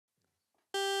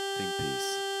everlasting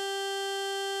peace.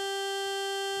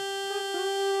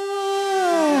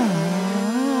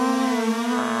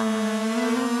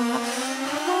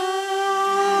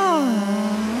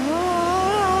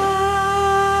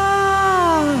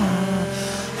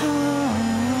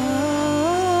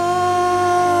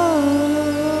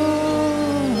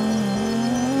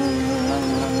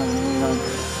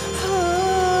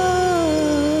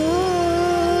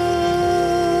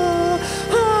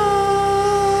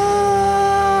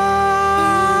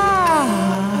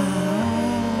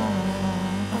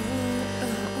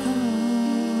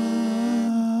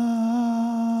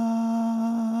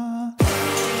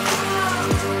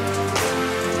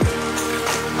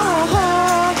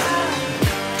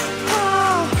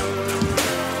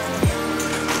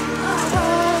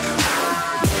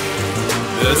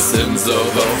 The sins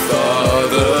of our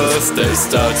fathers, they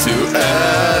start to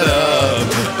add up,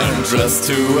 and dress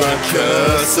to our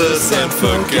curses and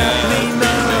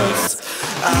forget-me-nots.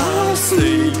 I'll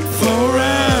sleep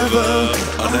forever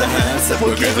on the hands that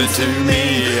were given to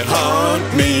me. Haunt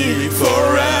me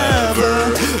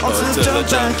forever until I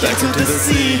jump back into the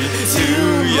sea.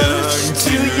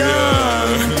 Too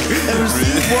young, and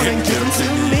receive what ain't given to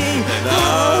me. And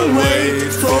I'll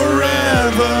wait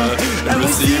forever and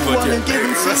receive what you're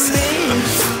giving to me.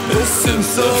 The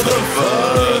sins of the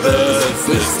fathers,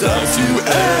 they start to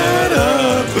add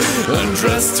up, and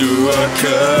dress to our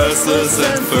curses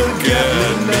and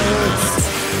forget-me-nots.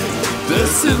 The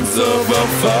sins of our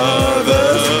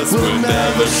fathers will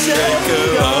never shake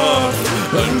it off,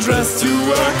 and dress to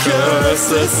our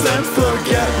curses and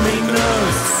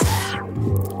forget-me-nots.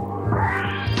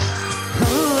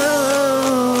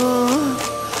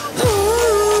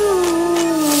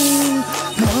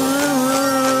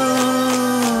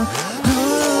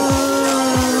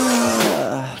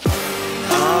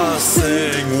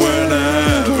 Sing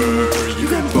whenever you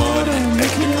can born and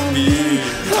making me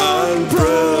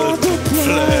unbroken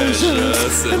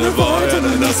pleasures in a void and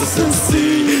an unseen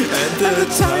sea, and the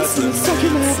times and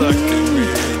sucking me,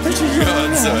 and you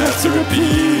so have to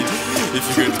repeat. If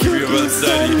you could keep your one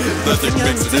steady, nothing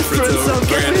makes a difference. So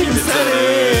can't even set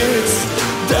it.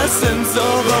 The sins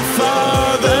of our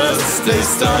fathers, they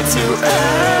start to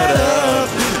add up,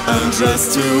 and dress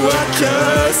to our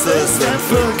curses and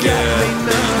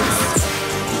forget-me-nots.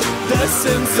 The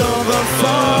sins of our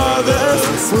fathers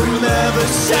will never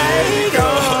shake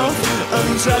off, and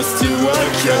dress to our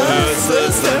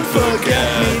curses and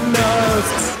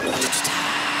forget-me-nots.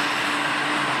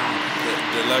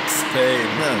 Deluxe pain.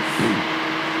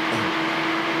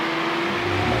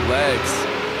 My legs.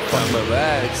 Fuck my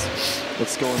legs.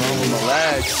 What's going on with my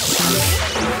legs?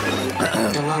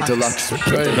 Deluxe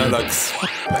pain.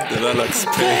 Deluxe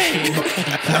pain.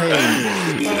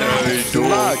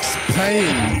 Deluxe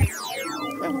pain.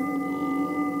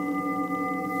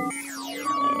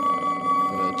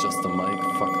 Adjust the mic.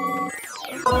 Fuck.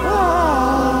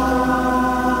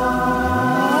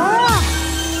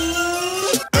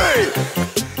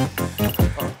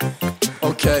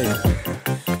 Okay.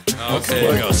 Okay.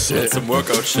 Workout shit. That's some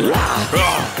workout shit.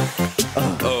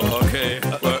 Oh, okay.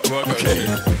 Workout shit.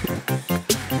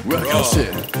 Workout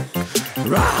shit.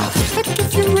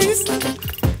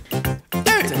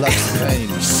 Deluxe pain.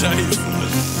 Scheiße.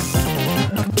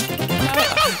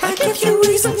 I give you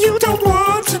reason you don't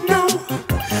want to know.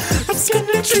 I'm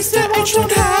skinning trees that I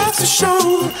don't have to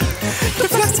show. The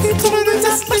flags keep pulling the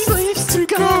dust like leaves to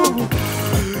go.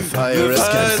 Fire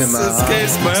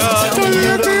escapes my heart. Don't you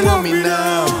really want me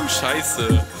now? Scheiße.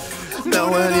 No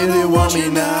one really want me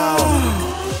now.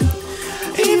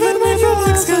 Even when your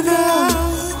legs give out.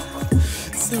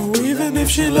 So even if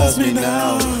she loves me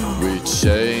now, We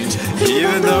change.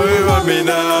 Even though you want me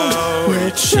now,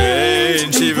 we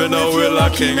change. Even though we're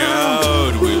locking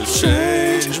out, we'll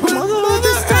change. When the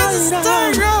mother's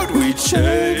dying out, we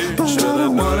change. But I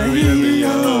don't wanna hear me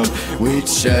out. We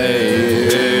change.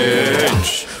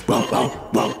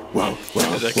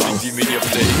 Da klingt die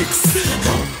Mediaplay X.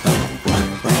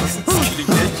 Das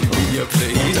klingt echt wie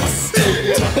Mediaplay X.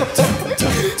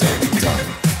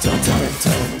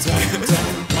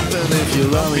 Even if you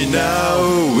love me Now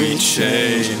we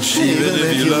change. Even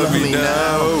if you love me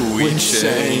now, we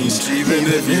change. Even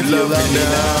if you love me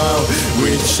now,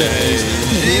 we change.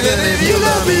 Even if you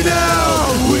love me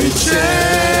now, we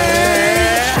change.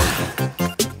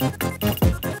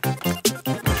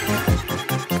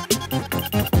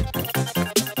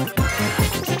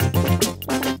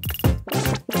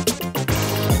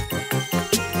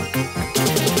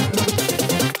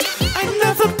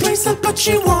 another place but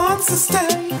she wants to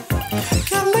stay.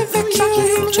 Can't live in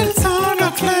cage, it's on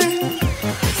a plane.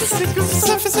 Sick of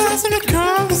surface rising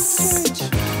across the stage.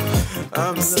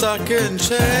 I'm stuck in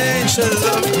change. I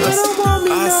love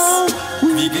us.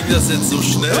 Wie ging das jetzt so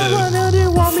schnell?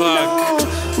 Fuck.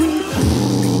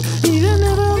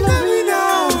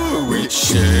 We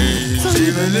change,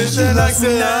 even if she likes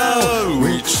me now.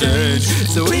 We change,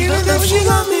 so even if she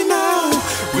loves me now.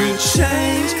 We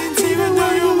change, even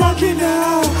though you're lucky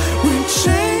now. We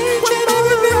change, even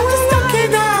if you're stuck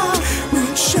in now. We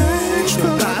change,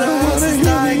 but I don't wanna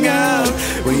dying out.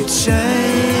 We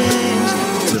change.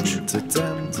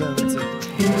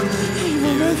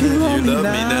 Even if you love me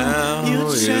now, you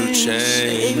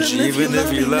change. Even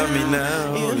if you love me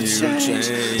now, you change.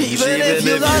 Even if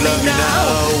you love me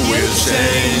now, we'll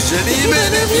change. And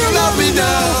even if you love me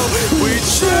now, we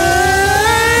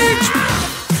change.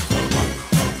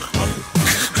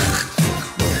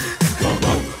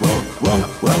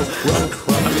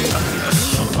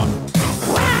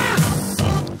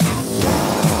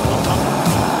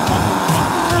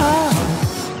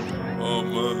 Oh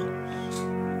man.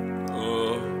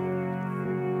 Oh.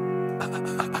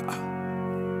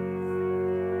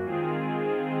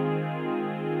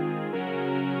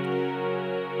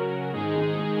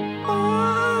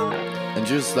 And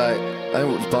just like, I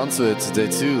would bounce to it today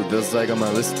too. There's like on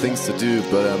my list things to do,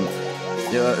 but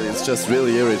yeah, it's just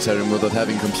really irritating without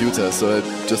having computer. So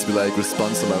I'd just be like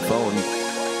response to my phone.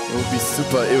 It would be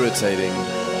super irritating.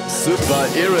 Super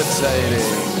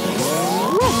irritating.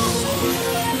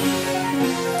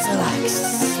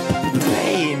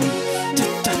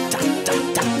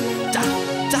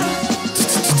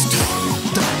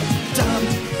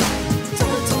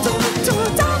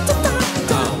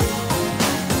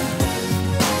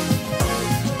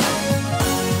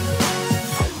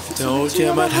 Told you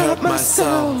I might hurt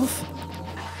myself.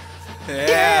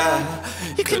 Yeah,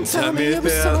 you can tell me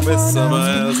about with someone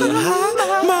else and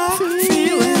hide my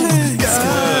feelings.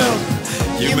 Girl,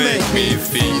 you make me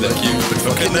feel like you've been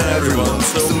fucking everyone.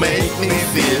 So make me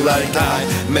feel like I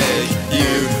make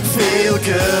you feel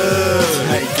good.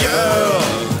 Hey girl,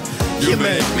 you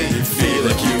make me feel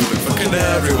like you've been fucking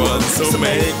everyone. So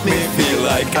make me feel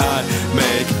like I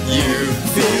make you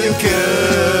feel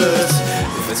good.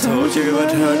 If I told you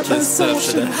I'd hurt myself,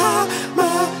 should I hide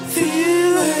my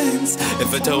feelings?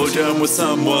 If I told you I'm with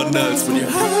someone else, would you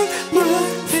hurt my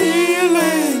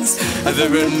feelings? Have there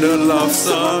been a love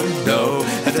song? No.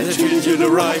 Have I treated you the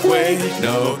right way?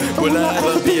 No. Will I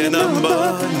ever be a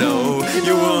number? No.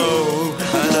 You won't.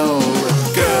 I know.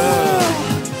 Girl,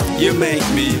 you make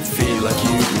me feel like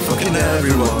you fucking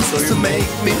everyone. So you make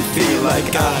me feel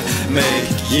like I make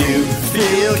you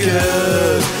feel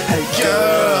good. Hey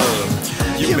girl,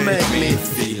 you make me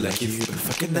feel like you've been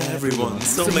fucking everyone.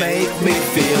 So make me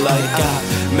feel like I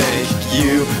make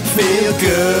you feel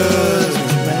good.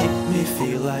 You make me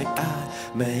feel like I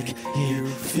make you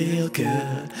feel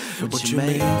good. Won't you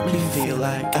make me feel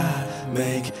like I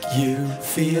make you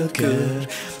feel good?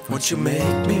 Won't you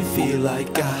make me feel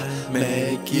like I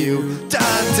make you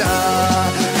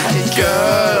da-da? Hey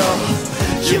girl,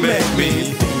 you make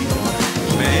me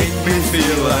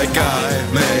feel like I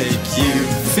make you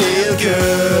feel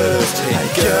good. Hey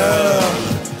girl,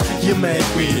 you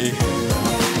make me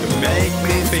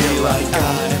feel like I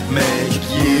make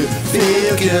you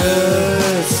feel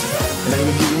good.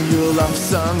 Maybe you your love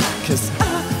song, 'cause I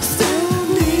still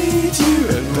need you.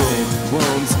 And it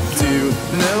won't do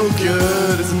no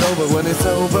good. It's over when it's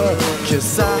over,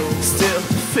 'cause I still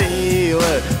feel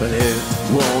it. But it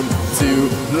won't do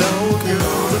no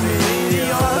good.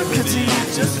 Mediocrity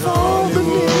just fall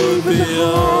beneath the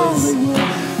all.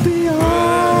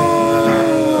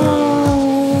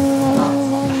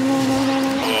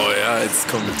 Oh ja, jetzt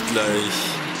kommt gleich.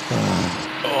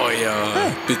 Oh ja,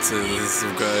 bitte, das ist so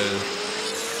geil.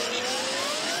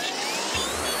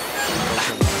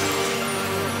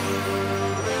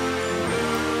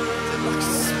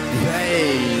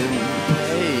 Pain,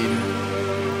 pain.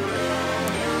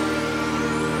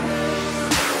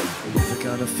 Never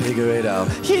gonna figure it out.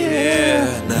 Yeah,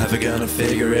 never gonna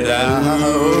figure it out.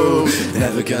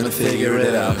 Never gonna figure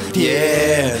it out.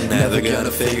 Yeah, never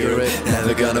gonna figure it.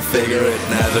 Never gonna figure it.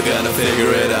 Never gonna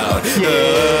figure it out.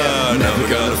 Yeah, never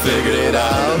gonna figure it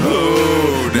out.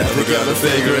 Oh, never gonna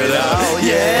figure it out.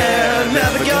 Yeah,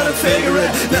 never gonna figure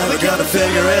it. Never gonna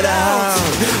figure it out.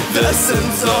 The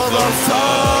sins of our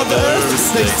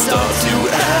fathers, they start to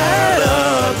add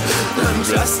up. And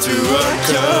just to our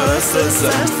curses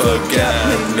and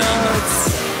forget-me-nots.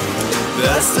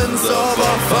 The sins of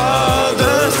our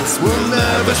fathers will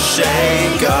never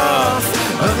shake off.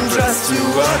 Undress to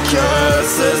our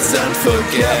curses and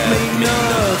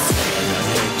forget-me-nots.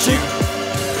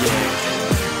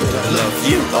 But I love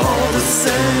you all the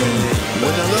same.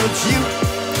 When I love you,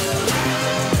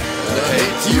 I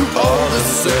hate you all the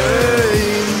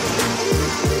same.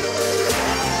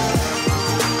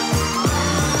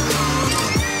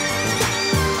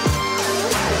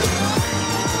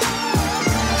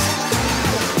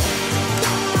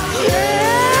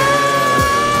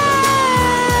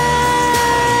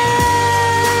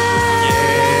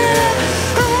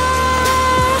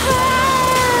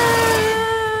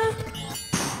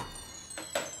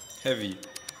 Heavy.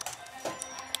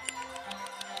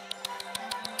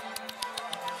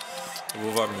 Wo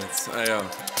waren wir jetzt? Ah ja.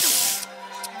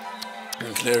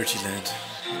 In Clarity Land.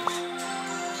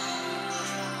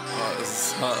 Oh, das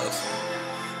ist hart.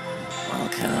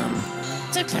 Welcome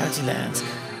to Clarity Land.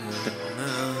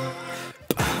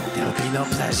 There will be no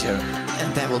pleasure,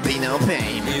 and there will be no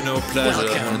pain. Be no pleasure,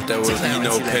 Welcome and there will to be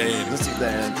no Clarity pain.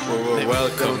 Land.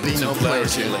 Welcome there will be to no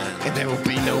Clarity pleasure, Land. and there will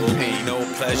be There no will pain. be no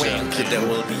pleasure, and there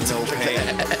will be no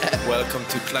pain. Welcome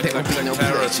to There will be no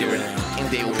Clarity pleasure, Land. and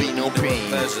there will be no pain.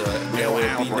 Pleasure, there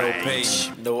will be no pain,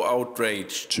 outrage. no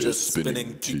outrage, just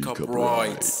spinning teacup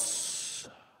rides.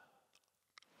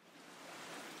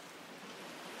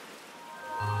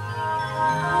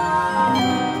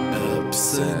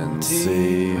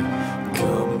 Absentee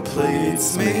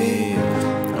completes me.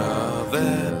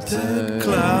 That the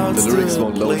clouds The lyrics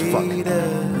won't load, fuck.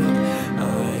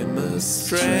 I'm a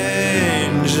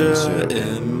stranger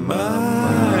in my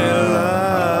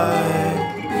life.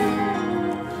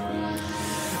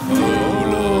 Oh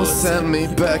Lord, send me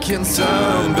back in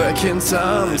time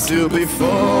to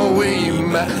before we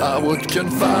met. I would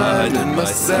confide in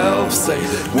myself, say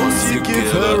that once you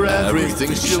give her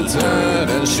everything, she'll turn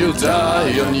and she'll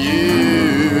die on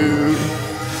you.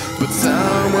 But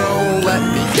time won't let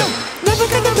me go. Never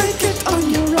gonna make it on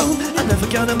your own. I'm never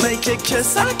gonna make it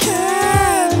 'cause I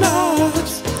cannot.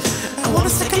 I wanna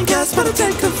second guess, but I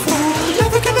take the fall.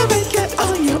 Never gonna make it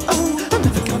on your own. I'm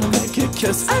never gonna make it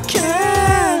 'cause I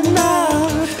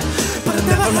cannot. But I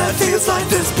never had feels like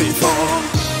this before.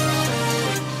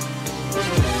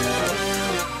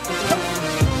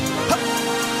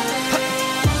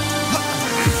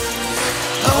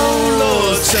 Oh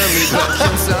Lord, send me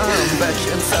back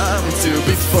in time to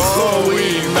before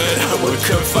we met. I would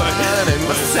confide in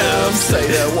myself, say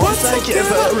that once I give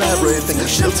her everything,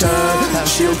 she'll turn and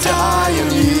she'll die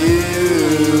on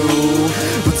you.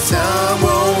 But time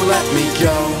won't let me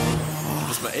go.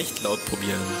 Muss man echt laut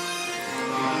probieren.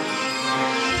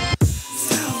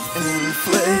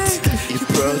 Self-inflict, you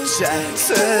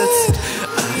projected.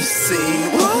 I've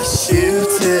seen what you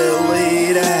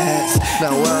deleted.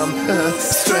 Now I'm a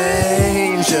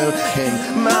stranger in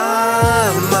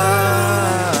my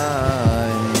mind.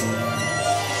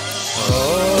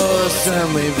 Oh, send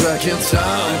me back in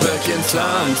time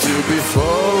to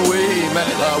before we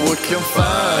met. I would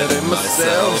confide in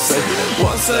myself, say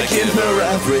once I give her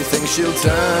everything, she'll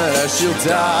turn and she'll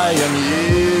die on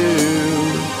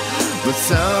you. But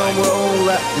time won't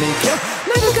let me go.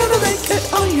 Never gonna make it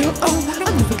on your own.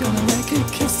 I'm never gonna make it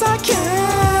 'cause I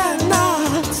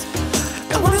cannot.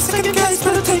 I wanna second guess,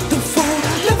 but I take the fall.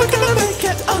 Never gonna make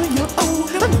it on your own.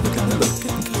 I'm never gonna make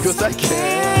it 'cause I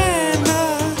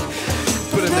cannot.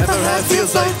 But I never had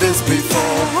feels like this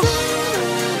before.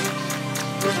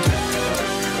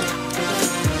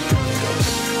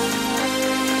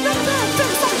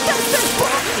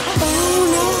 Oh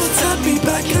Lord, take me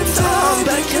back in time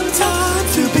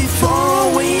to before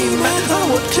we met. I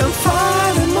would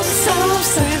confide in myself,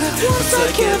 say that once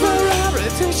I give her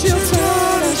everything, she'll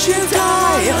turn and she'll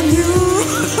die on you.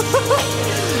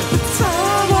 But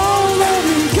time won't let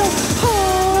me go.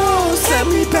 Oh, send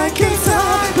me back in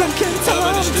time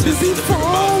to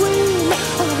before we met.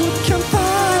 I would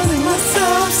confide in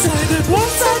myself, say that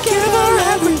once I give her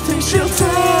everything, she'll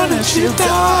turn and she'll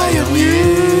die on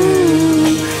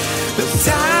you. The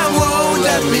time won't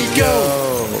let me go.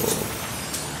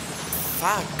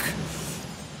 Fuck.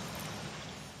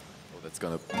 Oh, it's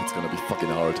gonna be fucking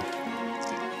hard.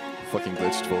 Fucking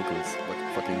glitched vocals, like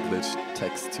fucking glitched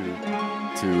text to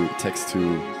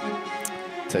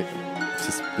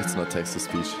it's not text to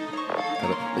speech.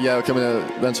 Yeah, we're coming a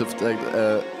bunch of like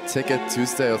ticket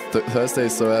Tuesday or Thursday,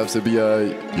 so I have to be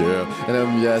yeah,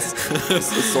 and yes,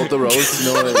 sort the roast, you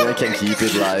know, and I can keep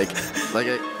it like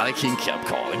I can keep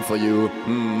calling for you,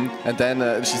 and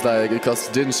then she's like, because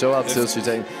she didn't show up, so she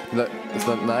saying it's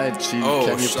not night.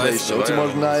 Can you play show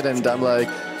tomorrow night? And I'm like,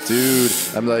 dude,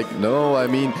 no, I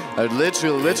mean, I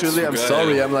literally, I'm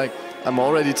sorry, I'm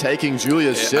already taking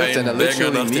Julia's shift, and I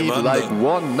literally need like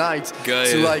one night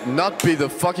to like not be the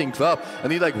fucking club. I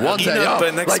need like one day off.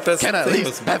 Like, can I at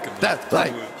least have that?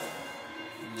 Like,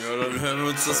 ja, dann hören wir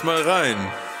uns das mal rein.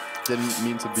 Didn't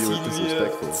mean to be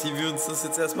disrespectful. Ziehen wir uns das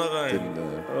jetzt erstmal rein.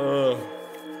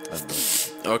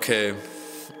 Okay.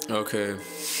 Okay.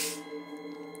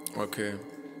 Okay.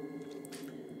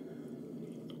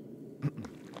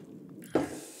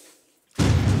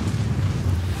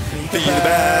 Be the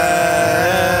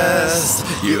best.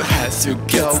 You had to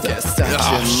get stuck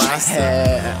in my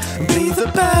hair. Be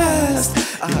the best.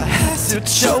 I had to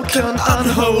choke on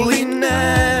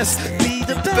unholiness. Be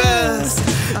the best.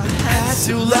 I had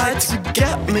to lie to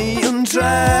get me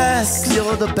undressed.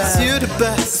 You're the best. You're the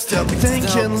best. Stop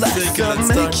thinking, let's stop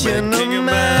making a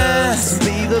mess.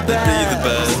 Be the best. Be the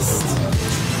best.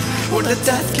 Won't let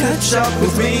death catch up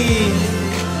with me.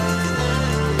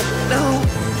 No.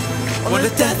 Won't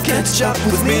let death catch up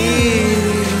with me.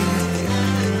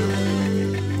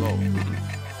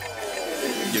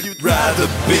 You'd rather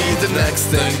be the next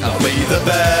thing. I'll be the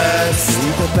best.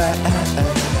 Be the best.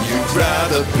 You'd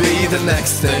rather be the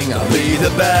next thing. I'll be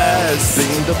the best. Be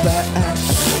the best.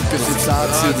 Cause it's hard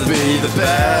to be the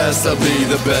best. I'll be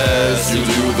the best. You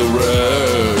do the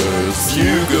rest.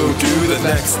 You go do the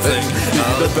next thing.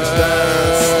 I'll be the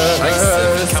best.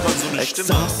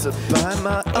 Exhausted by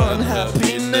my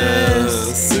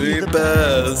unhappiness. Be the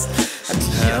best.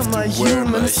 You're my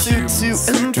human suit to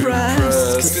impress.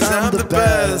 Cause I'm the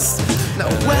best. Now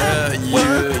where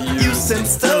you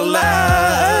since the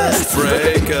last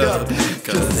breakup?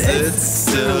 Cause it's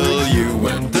still you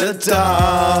when the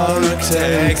dark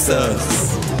takes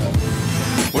us.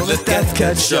 Won't let death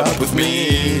catch up with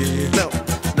me. No.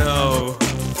 No.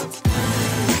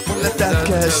 Won't let death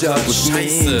catch up with me.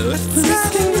 It's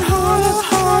getting harder,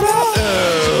 harder.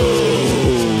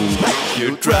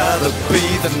 You'd rather be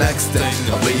the next thing.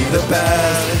 I'll be the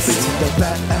best. Be the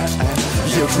best.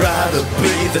 You'd rather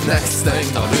be the next thing.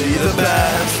 I'll be the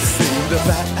best. Be the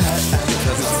best.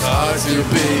 Cause it's hard to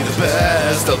be the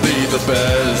best. I'll be the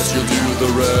best. You'll do the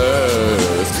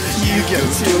rest. You go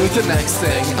do the next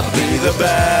thing. I'll be the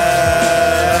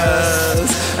best.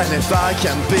 And if I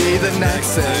can be the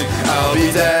next thing, I'll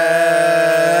be dead.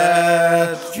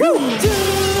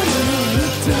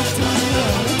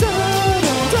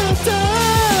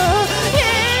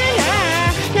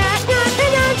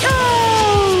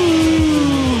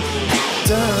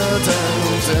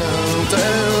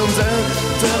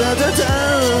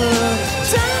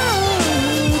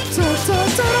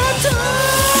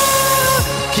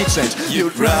 Change.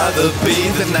 You'd rather be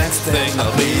the next thing.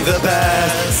 I'll be the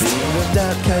best. Won't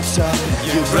that catch up?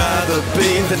 You'd rather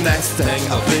be the next thing.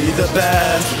 I'll be the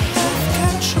best.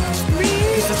 Catch up me.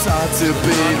 Cause it's hard to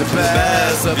be the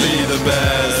best. I'll be the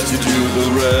best. You do the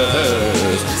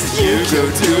rest. You go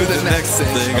do the next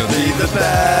thing. I'll be the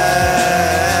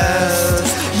best.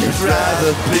 You'd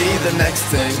rather be the next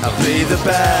thing. I'll be the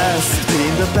best. Be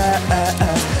the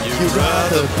best. You'd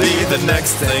rather be the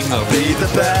next thing. I'll be the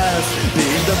best. Be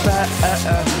the best.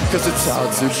 Cause it's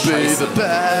hard to be the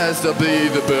best. I'll be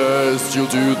the best. You'll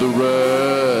do the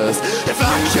rest. If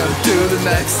I can't do the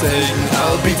next thing,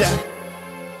 I'll be dead.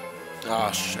 Ah,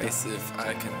 scheiße, if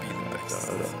I can be the best.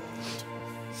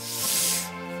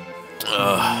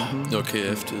 Okay,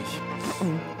 heftig.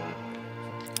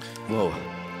 Whoa.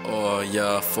 Oh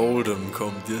ja, Fold'em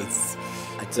kommt jetzt.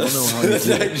 I don't know how you do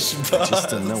it. I just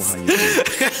don't know how you do it.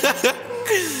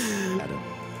 Adam.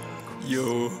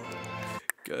 Yo.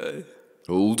 Geil.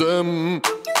 Hold'em.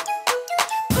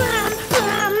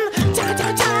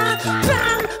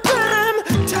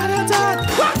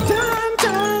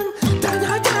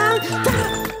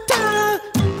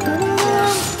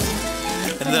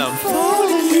 And I'm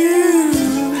Following you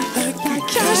like a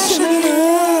cash in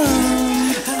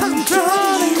it. I'm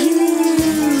drawing you.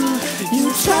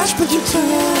 You trash, but you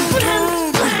turn.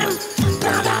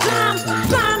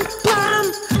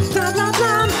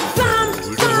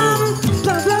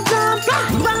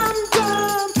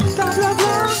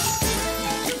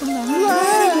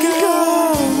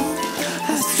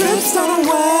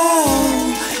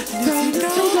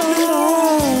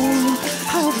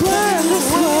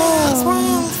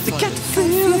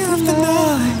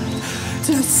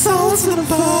 Souls in a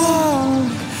bar,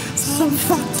 so I'm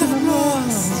fucked and I'm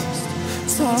lost,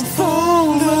 so I'm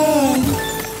folded.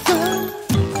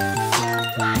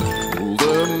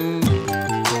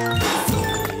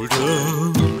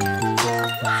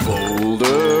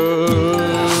 Hold'em.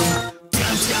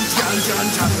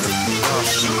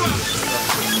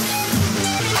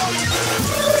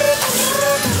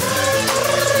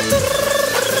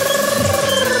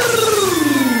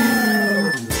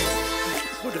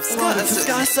 What if the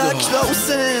skies are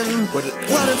closing? What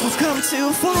if we've come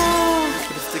too far?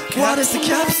 What if the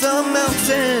caps are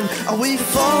melting? Are we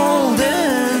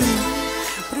falling?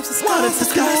 What if the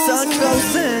skies are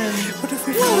closing? What if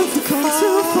we've come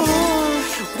too far?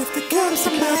 What if the caps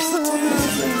are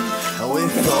melting? and we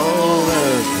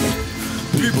folded.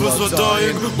 People are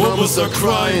dying, mamas are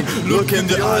crying. Look in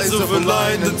the eyes of a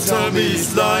lion and tell me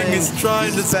he's lying. He's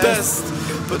trying his best,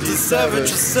 but the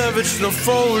savage is savage, now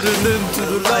folded into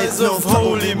the lies of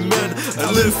holy men.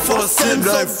 I live for sin,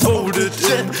 I folded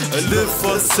in. I live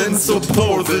for sin, so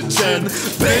pour the gin.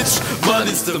 Bitch,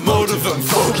 money's the motive, I'm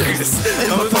focused.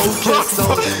 I'm focused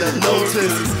on the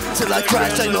notice. Till I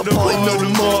crash, ain't no point no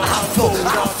more. I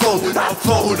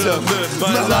fold them.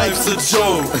 My life's a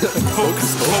joke.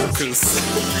 Focus, focus.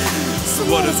 So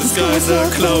what if the skies are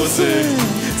closing?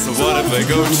 So what if I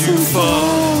go too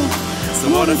far? So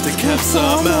what if the caps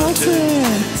are melting?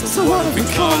 So what if we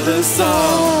call this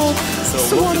out?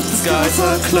 So what if the skies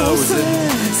are closing?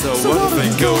 So what if I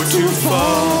go too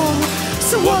far?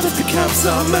 So what if the caps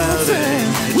are melting?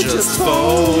 Just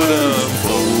fold them,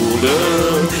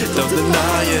 don't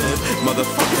deny it.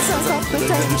 Motherfuckers,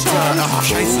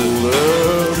 scheiße.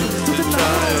 Don't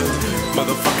deny it.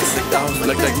 Motherfuckers,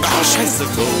 like, scheiße.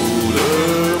 Fold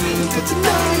them, don't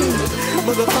deny it.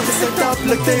 Motherfuckers act up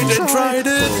like they tried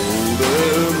it. Fold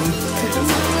them,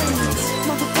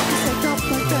 Motherfuckers act up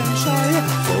like they tried it.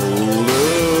 fold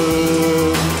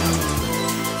them,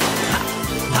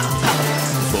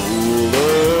 fold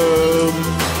them.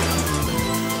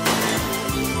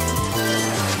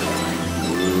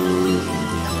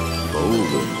 Fold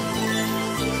them.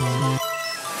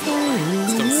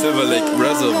 It's from Silver Lake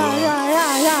Reservoir.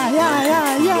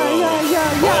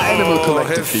 Animal Oh,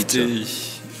 Collective Feature. heftig.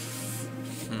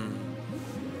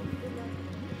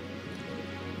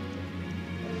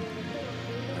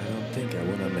 I don't think I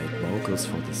wanna make vocals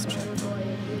for this track,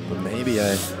 but maybe I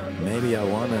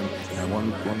want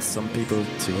some people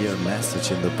to hear a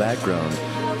message in the background,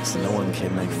 so no one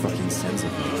can make fucking sense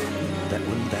of it.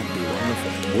 Wouldn't that be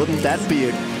wonderful? Wouldn't that be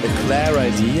a clear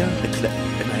idea?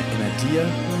 An idea?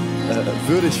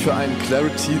 Würdig für einen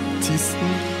Claritisten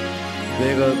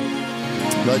wäre,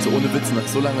 Leute, ohne Witz, nach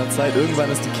so langer Zeit,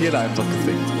 irgendwann ist die Kehle einfach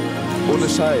gefickt. Ohne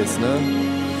Scheiß, ne?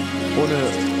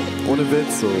 Ohne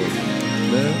Witz, so,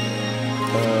 ne?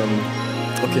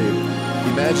 Okay,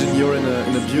 imagine you're in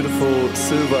a beautiful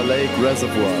Silver Lake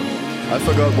reservoir. I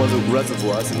forgot what a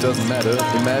reservoir is, it doesn't matter.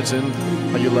 Imagine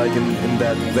how you're like in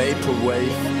that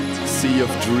vaporwave sea of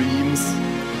dreams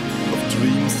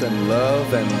and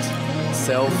love and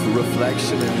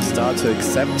self-reflection, and you start to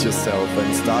accept yourself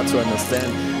and start to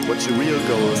understand what your real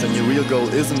goal is. And your real goal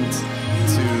isn't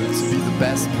to be the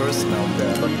best person out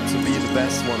there, but to be the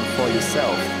best one for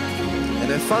yourself. And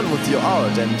have fun with your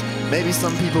art, and maybe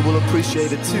some people will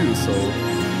appreciate it too. So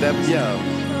that, yeah,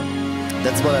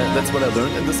 that's what I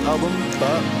learned in this album.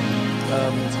 But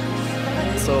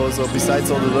so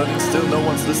besides all the learning, still no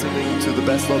one's listening to the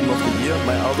best album of the year,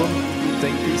 my album.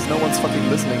 Thank peace. No one's fucking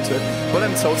listening to it, but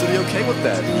I'm totally okay with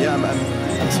that. Yeah, I'm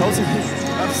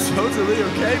totally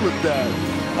okay with that.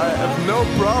 I have no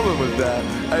problem with that.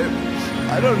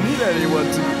 I don't need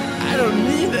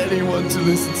anyone to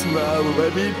listen to my album. I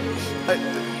mean,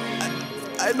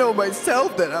 I know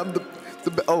myself that I'm the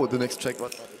next track.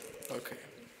 What? Okay.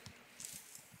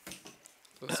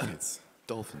 Was geht's?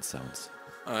 Dolphin Sounds.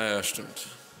 Ah ja, stimmt.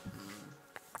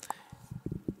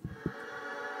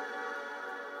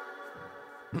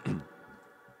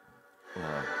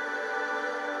 Wow.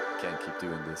 Can't keep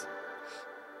doing this.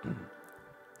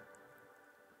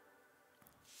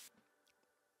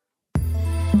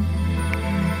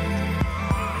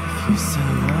 If you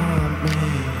still want me,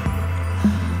 yeah.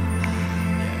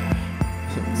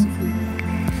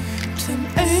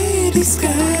 1080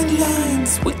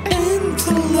 skylines, we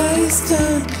interlaced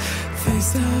and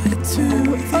faced out into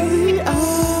the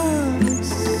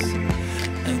eyes.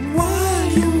 And while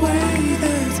you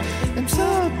waited,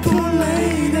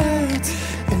 interpolated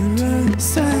in a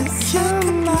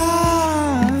second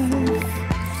life.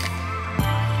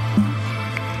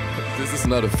 This is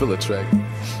not a filler track.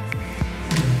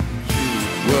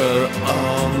 Were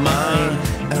all mine,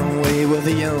 and we were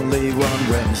the only one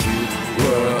when you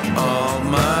were all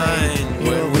mine.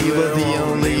 When we were the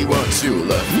only ones you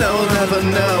loved. No, we'll never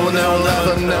know, no, we'll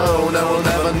never know, no, we'll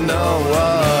never know.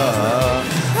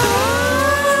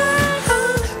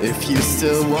 If you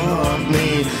still want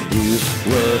me, you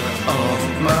were all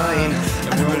mine.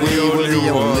 And we were the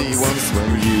only ones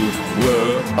when you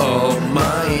were all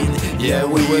mine. Yeah,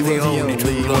 we were the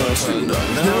only ones you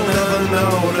loved. No, we'll never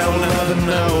know, no, we'll never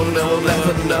know, no, we'll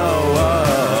never know.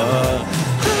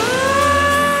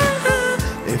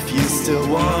 If you still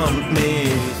want me.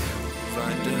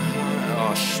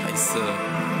 Oh, scheiße.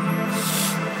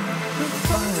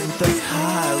 Find the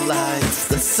highlights,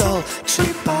 the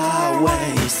sultry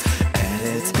byways,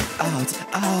 edit out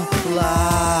our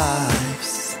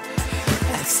lives.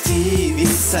 XT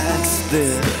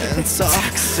vivisacted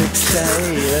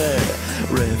intoxicated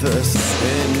rivers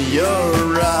in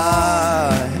your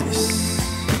eyes.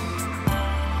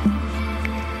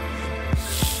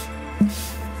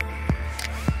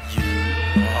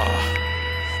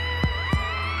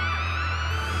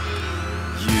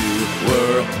 You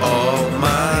were all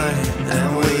mine, and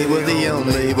we were the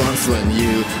only ones when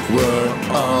you were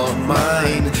all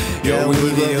mine. Yeah, we were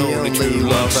the only true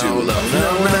love you love. No,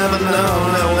 never know,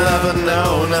 no, never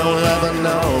know, no, never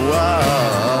know.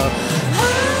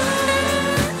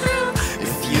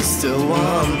 If you still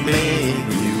want me,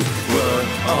 you were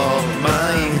all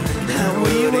mine, and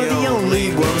we were the only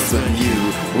ones when you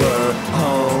were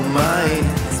all mine.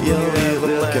 You'll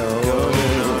never go.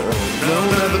 No,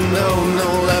 never know, no,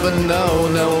 never know,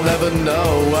 no, never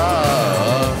know.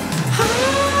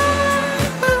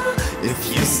 If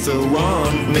you still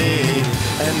want me,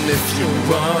 and if you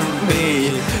want me,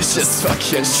 just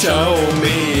fucking show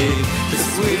me. 'Cause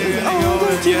we're all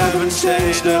that you haven't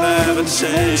changed, and I haven't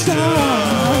changed.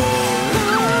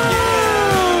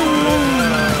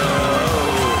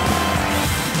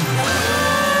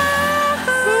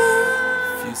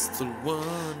 If you still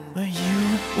want me, you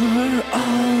were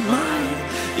all mine.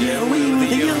 Yeah, we were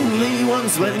the only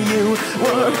ones when you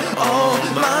were all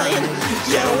mine.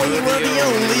 Yeah, we were the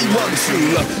only ones who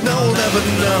love. No, never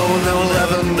know, no,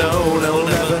 never know, no,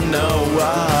 never know.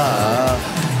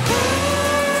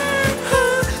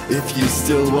 If you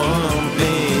still want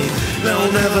me, no,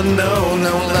 never know,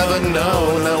 no, never know,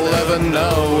 no, never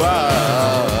know.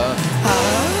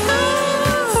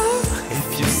 If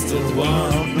you still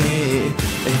want me,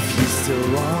 if you still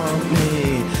want me,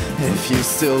 if you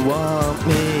still want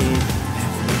me,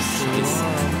 if you still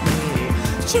want me,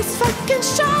 just fucking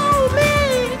show me.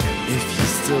 If you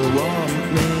still want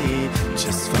me,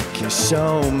 just fucking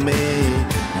show me.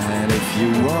 And if you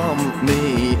want me,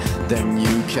 then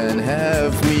you can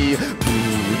have me.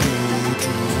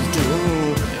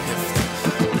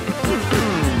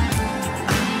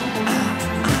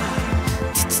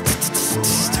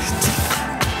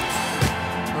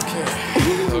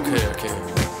 Okay.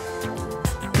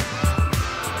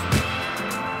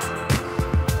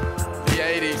 The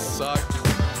 80s sucked.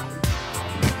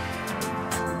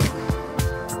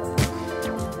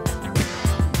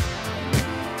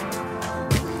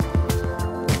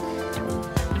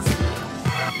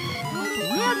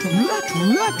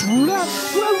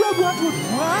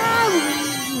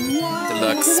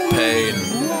 Deluxe pain.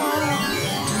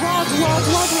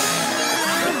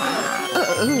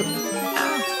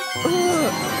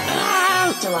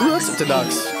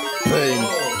 Deluxe pain.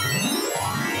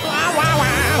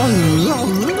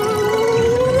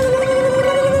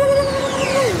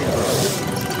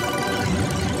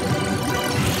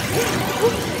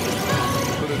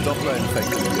 Put a Doppler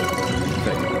effect in here.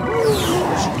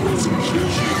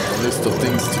 A list of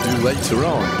things to do later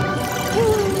on.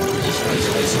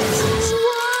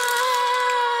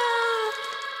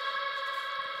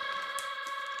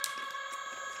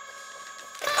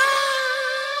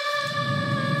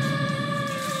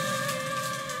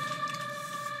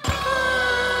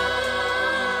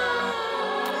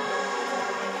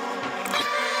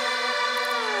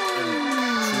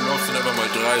 Sind einfach mal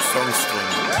 3 Songs drin.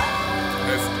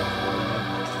 Heftig.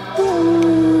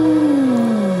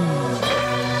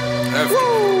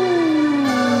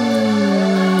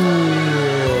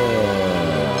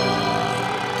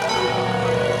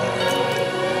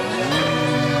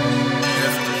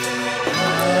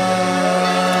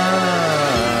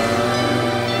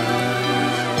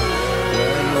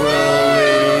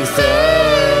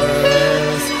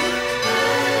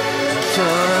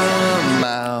 Come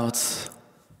out.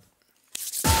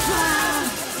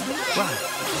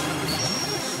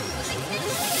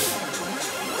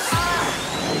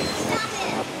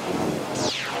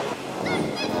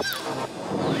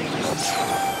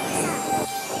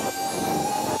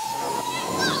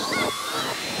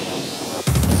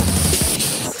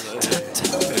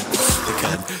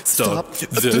 Stop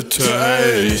the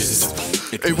taste.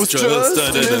 It was just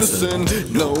an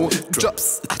innocent, no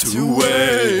drops to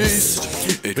waste.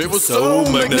 It was so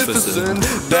magnificent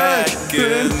back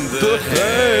in the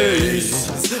haze.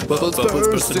 Bubbles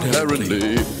burst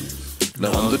inherently.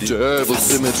 Now I'm the devil's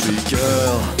symmetry,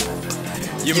 girl.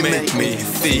 You make me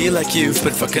feel like you've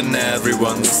been fucking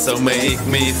everyone, so make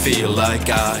me feel like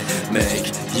I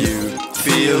make you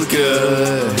feel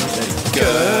good,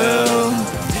 girl.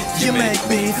 You make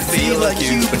me feel like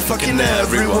you've been fucking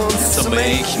everyone, so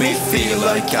make me feel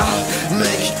like I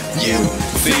make you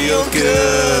feel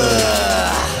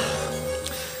good.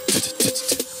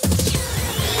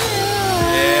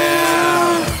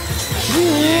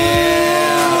 Yeah.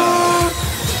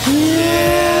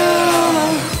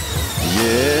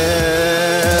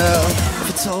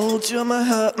 sure I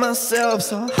hurt myself,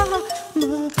 so hide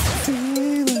my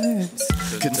feelings.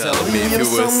 Could tell me if you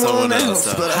were someone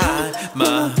else, but hide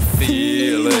my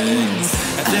feelings.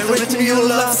 Have they written you a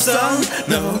love song?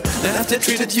 No. Have they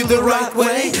treated you the right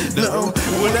way? No.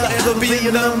 Will I ever be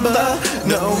your number?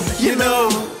 No. You know,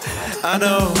 I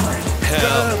know.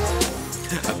 Help,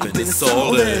 I've been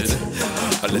insulted.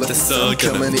 I let the sun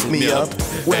come and eat me up.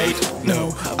 Wait,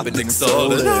 no, I've been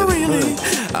insulted. Not really.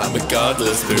 I'm a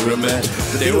godless pyramid.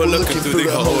 They were looking through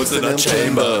the holes in our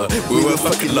chamber. We were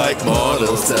fucking like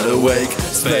mortals that awake.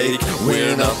 It's fake,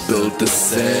 we're not built the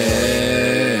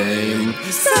same.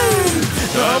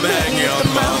 I'm hanging on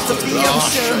the mouth of the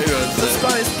ocean. The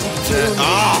spice.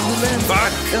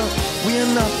 Fuck. We're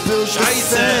not built the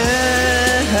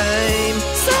same.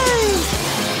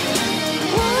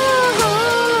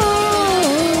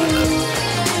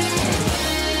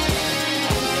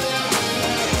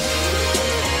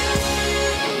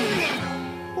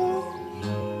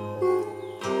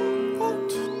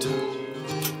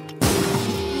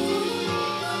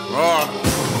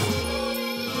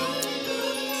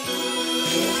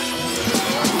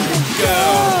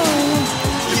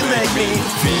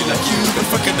 Feel like you've been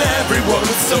fucking everyone,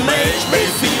 so make me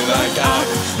feel like I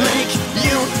make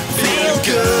you feel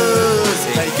good.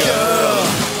 Hey girl,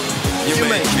 you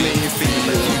make me feel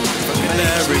like you've been fucking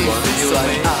everyone, so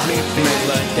make me feel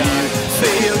like I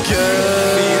feel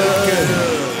good.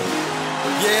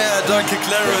 Yeah, danke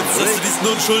Clarence, dass du diesen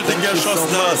Unschuldigen erschossen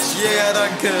hast. Yeah,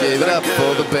 danke. Give it up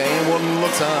for the band one more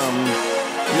time.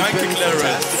 Danke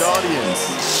Clarence. Audience.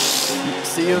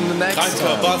 See you in the next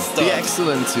time. Be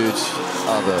excellent to each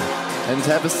other and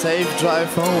have a safe drive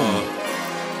home.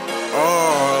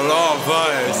 Oh, Love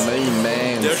Weiß.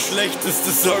 Man. Der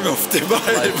schlechteste Song auf dem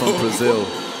Live from Album. Brazil.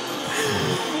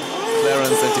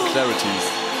 Clarence and the Clarities.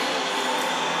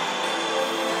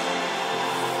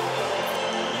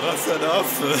 Was ein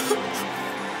Affe.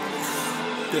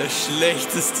 Der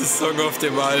schlechteste Song auf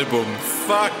dem Album.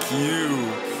 Fuck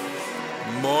you.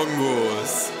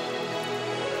 Mongos.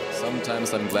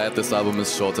 Sometimes I'm glad this album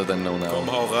is shorter than No Now. Komm,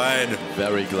 hau rein.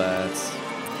 Very glad.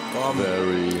 Komm.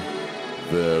 Very,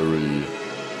 very,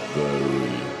 very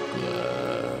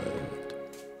glad.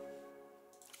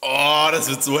 Oh, das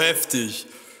wird so heftig.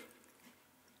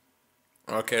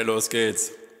 Okay, los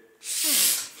geht's.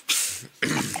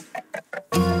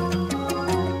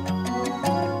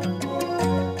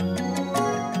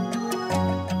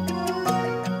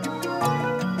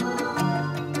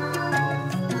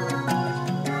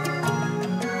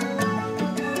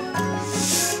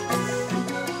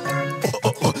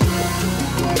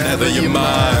 Never you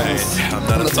mind, I'm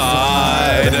not a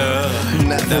fighter.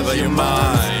 Never you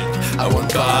mind, I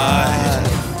won't bite.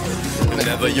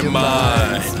 Never you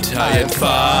mind, I ain't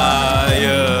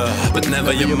fire. But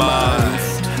never you mind,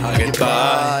 I get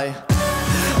by.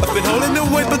 I've been holding the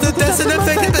weight, but the desert and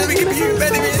fate that we give you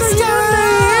many mistakes.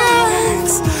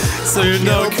 So you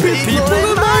know, kill people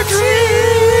in my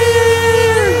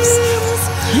dreams.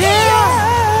 Yeah.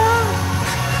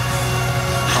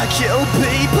 I kill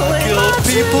people in Kill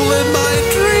people in my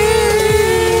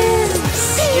dreams.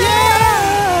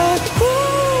 Yeah.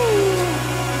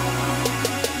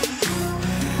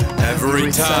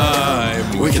 Every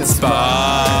time we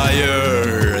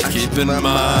conspire, keep in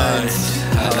mind,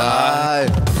 and I'm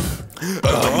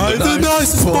the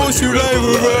nicest boss you've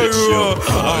ever had.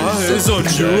 Eyes on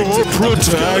you,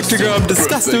 protecting, I'm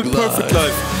disgusting, perfect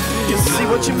life. You see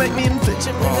what you make me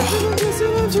envision?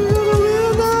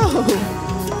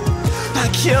 I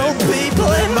kill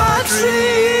people in my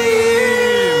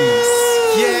dreams.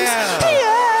 Yeah.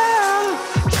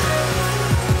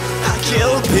 I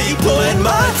kill people in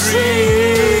my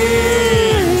dreams.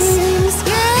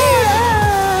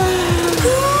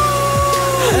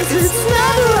 It's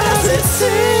never as it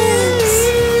seems.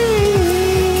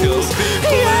 Kill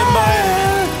people in my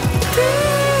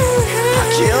I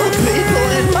kill people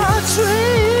in my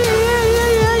dreams.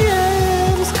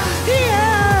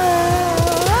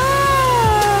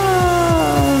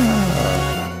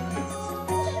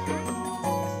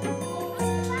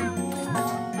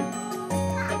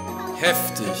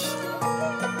 heftig.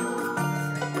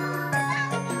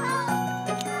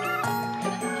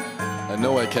 I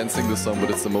know I can't sing this song, but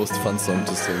it's the most fun song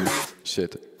to sing.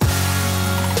 Shit.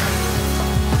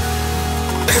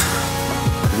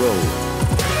 Whoa.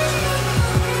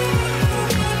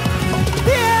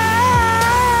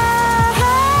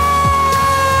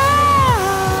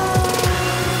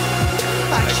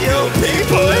 Kill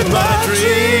people in my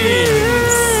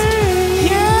dreams.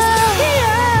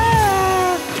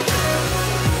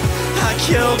 I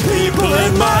kill people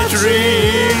in my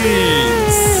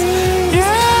dreams.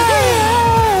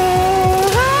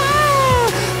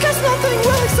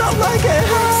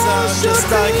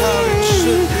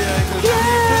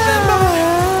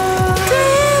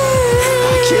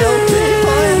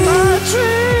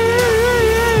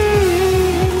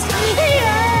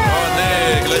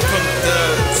 Der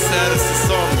saddeste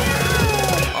Song.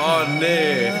 Oh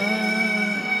nee.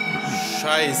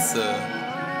 Scheiße.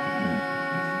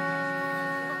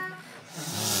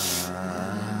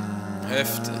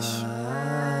 Heftig.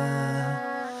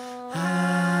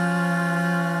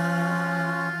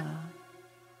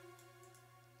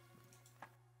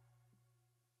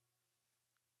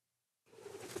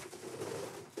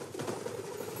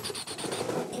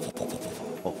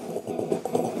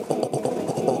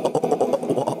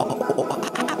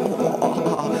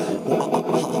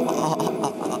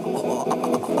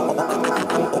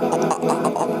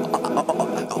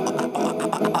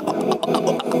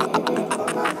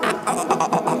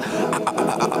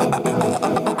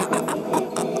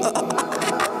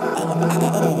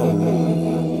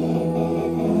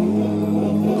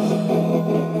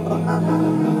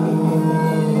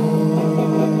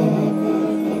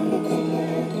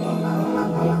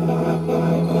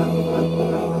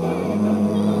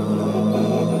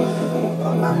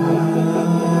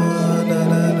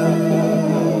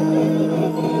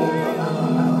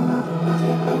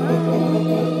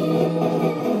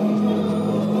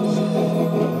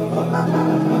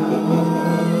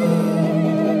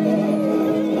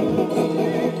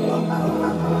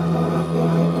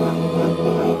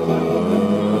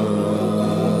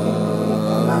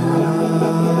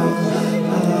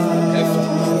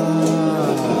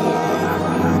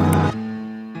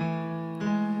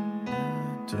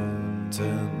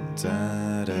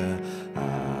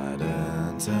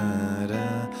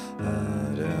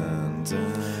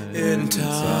 In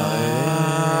time,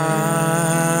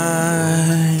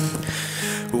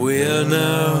 we'll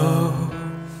know.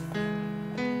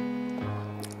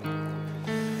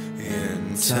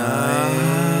 In time,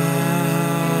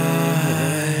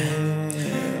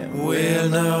 we'll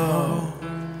know.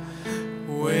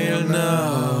 We'll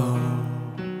know.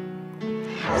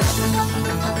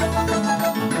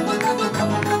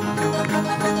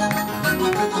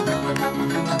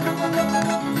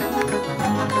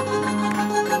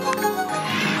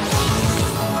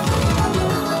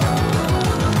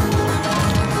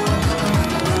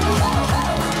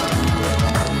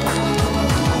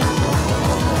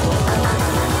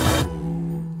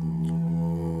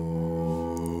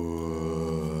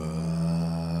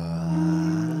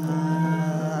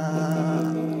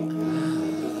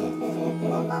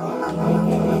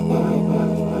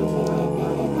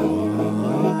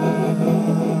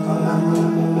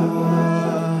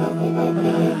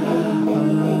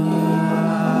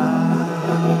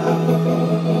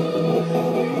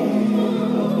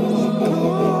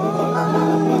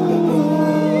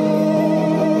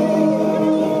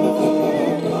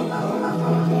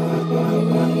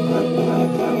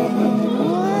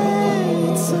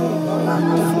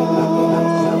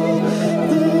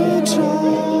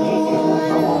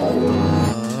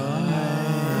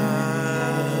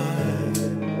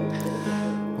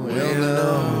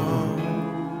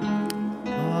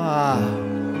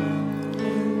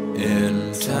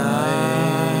 In time,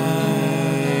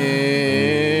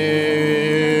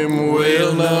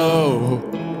 we'll know.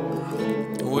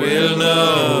 We'll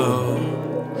know.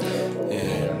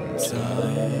 In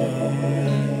time,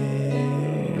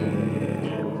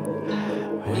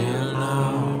 we'll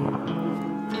know.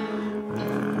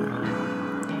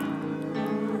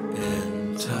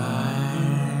 In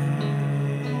time,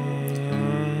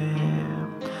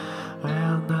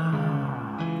 we'll know.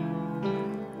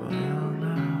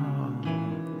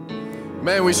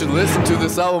 Man, we should listen to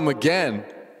this album again.